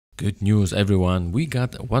Good news, everyone. We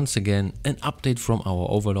got once again an update from our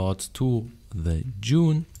overlords to the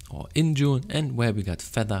June or in June, and where we got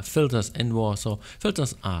feather, filters and more. So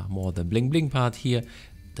filters are more the bling bling part here.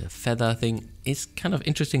 The feather thing is kind of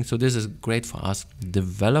interesting. So this is great for us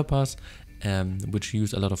developers, which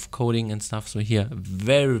use a lot of coding and stuff. So here,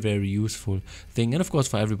 very useful thing. And of course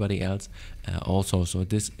for everybody else also. So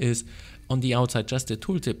this is on the outside just a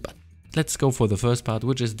tooltip, but let's go for the first part,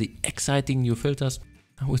 which is the exciting new filters.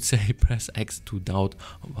 I would say press X to doubt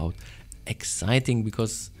about exciting,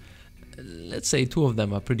 because let's say two of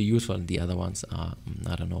them are pretty useful and the other ones are,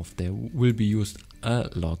 I don't know if they will be used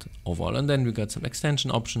a lot overall. And then we got some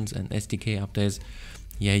extension options and SDK updates.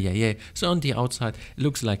 Yeah. So on the outside it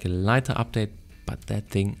looks like a lighter update, but that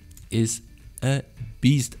thing is a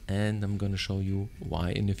beast, and I'm gonna show you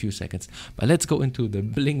why in a few seconds. But let's go into the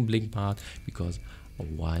bling bling part, because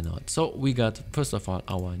why not? So we got first of all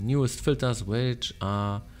our newest filters, which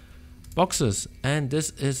are boxes, and this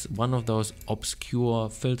is one of those obscure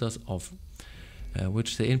filters of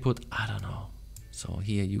which the input, I don't know. So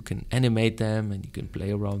here you can animate them and you can play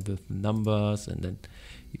around with numbers, and then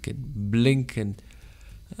you can blink and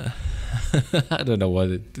I don't know what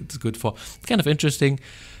it's good for. It's kind of interesting,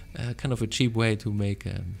 kind of a cheap way to make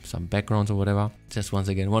some backgrounds or whatever. Just once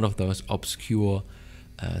again one of those obscure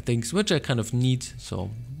things which are kind of neat,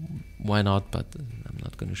 so why not? But I'm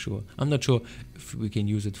not sure if we can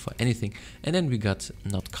use it for anything. And then we got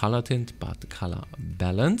not color tint but color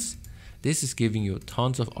balance. This is giving you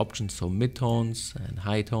tons of options, so mid-tones and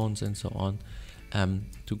high tones and so on,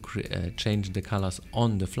 to change the colors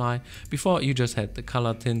on the fly. Before you just had the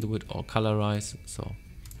color tint with or colorize, so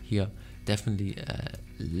here definitely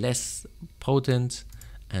less potent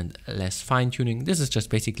and less fine-tuning. This is just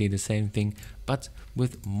basically the same thing, but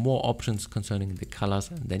with more options concerning the colors,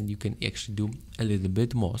 and then you can actually do a little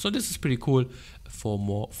bit more. So this is pretty cool for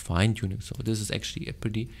more fine-tuning. So this is actually a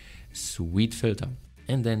pretty sweet filter.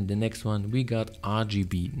 And then the next one, we got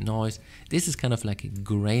Rgb Noise. This is kind of like a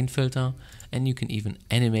grain filter, and you can even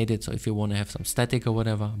animate it. So if you want to have some static or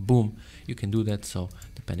whatever, boom, you can do that. So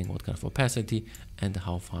depending what kind of opacity and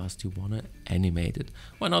how fast you want to animate it.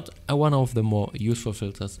 Why not? One of the more useful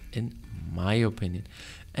filters in my opinion.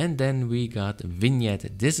 And then we got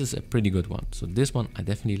Vignette. This is a pretty good one. So this one I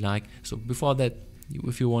definitely like. So before that,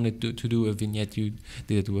 if you wanted to do a vignette, you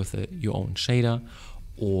did it with your own shader,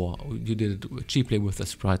 or you did it cheaply with a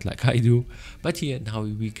sprite like I do. But here now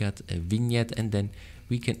we got a vignette, and then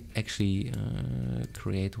we can actually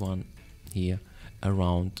create one here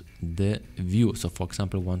around the view. So for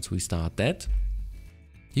example, once we start that,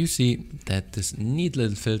 you see that this neat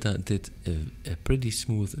little filter did a pretty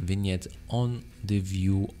smooth vignette on the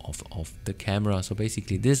view of the camera. So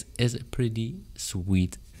basically this is a pretty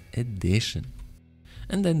sweet addition.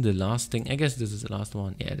 And then the last thing, I guess this is the last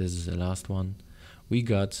one. Yeah, this is the last one. We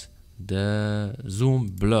got the zoom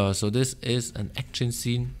blur. So this is an action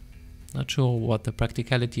scene. Not sure what the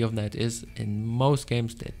practicality of that is. In most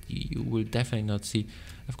games that you will definitely not see.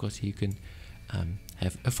 Of course, here you can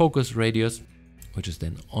have a focus radius, which is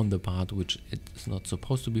then on the part which it's not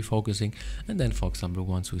supposed to be focusing. And then, for example,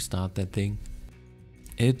 once we start that thing,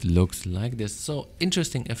 it looks like this. So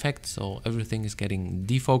interesting effect. So everything is getting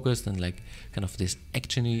defocused and like kind of this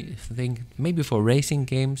actiony thing. Maybe for racing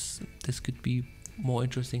games, this could be more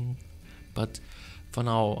interesting, but for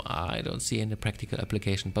now I don't see any practical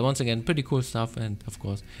application. But once again, pretty cool stuff, and of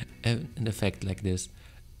course an effect like this,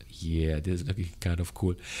 yeah, this is looking kind of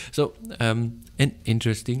cool. So an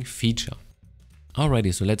interesting feature.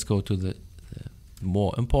 Alrighty, so let's go to the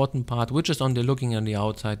more important part, which is on the looking on the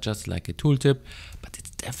outside just like a tooltip, but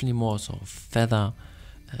it's definitely more so feather,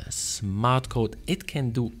 smart code. It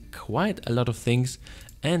can do quite a lot of things.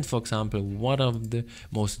 And for example, one of the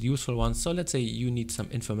most useful ones, so let's say you need some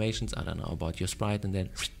information, I don't know, about your sprite, and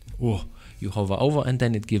then you hover over and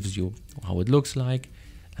then it gives you how it looks like,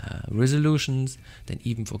 resolutions, then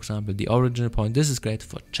even for example the original point. This is great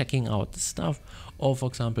for checking out stuff, or for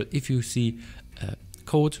example if you see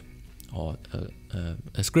code or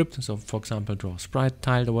a script, so for example draw sprite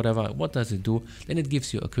tile or whatever, what does it do? Then it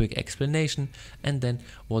gives you a quick explanation, and then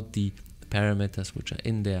what the parameters which are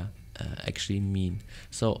in there actually mean.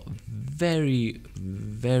 So very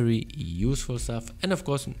useful stuff. And of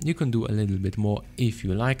course you can do a little bit more if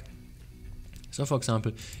you like. So for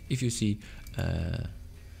example, if you see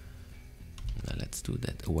let's do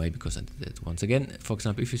that away because I did it once again. For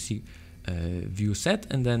example, if you see view set,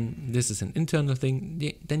 and then this is an internal thing,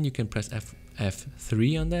 then you can press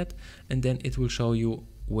F3 on that, and then it will show you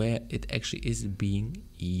where it actually is being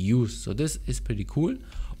used. So this is pretty cool.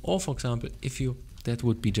 Or for example, if you, that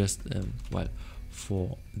would be just well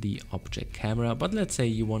for the object camera. But let's say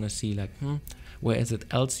you want to see like, where is it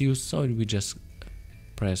else used? So we just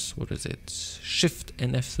press, what is it, Shift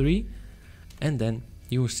and F3, and then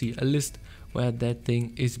you will see a list where that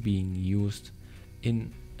thing is being used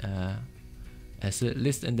in as a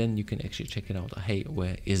list, and then you can actually check it out. Hey,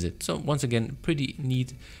 where is it? So once again, pretty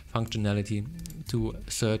neat functionality to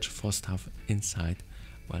search for stuff inside,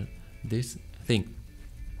 well, this thing.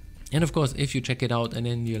 And of course, if you check it out and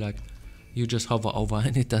then you're like, you just hover over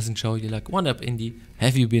and it doesn't show, you like, what up indie,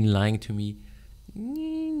 have you been lying to me?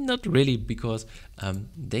 Not really, because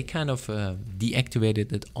they kind of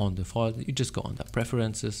deactivated it on default. You just go under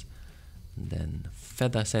preferences, and then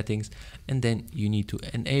feather settings, and then you need to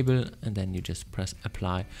enable, and then you just press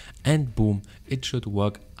apply, and boom, it should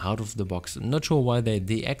work out of the box. I'm not sure why they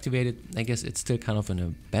deactivated. I guess it's still kind of in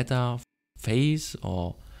a beta phase,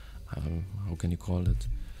 or how can you call it,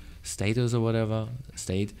 status or whatever,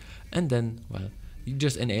 state, and then, well, you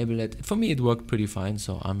just enable it. For me it worked pretty fine,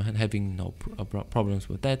 so I'm having no problems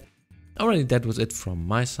with that. Alrighty, that was it from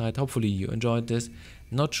my side. Hopefully you enjoyed this.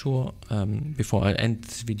 Not sure, before I end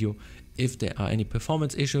this video, if there are any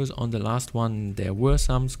performance issues. On the last one there were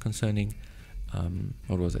some concerning,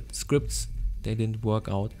 what was it, scripts, they didn't work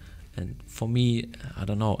out. And for me, I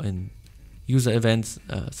don't know, in user events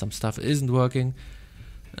some stuff isn't working.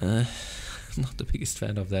 Not the biggest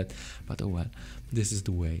fan of that, but oh well, this is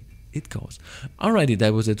the way it goes. Alrighty,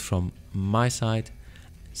 that was it from my side.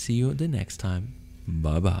 See you the next time.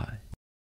 Bye bye.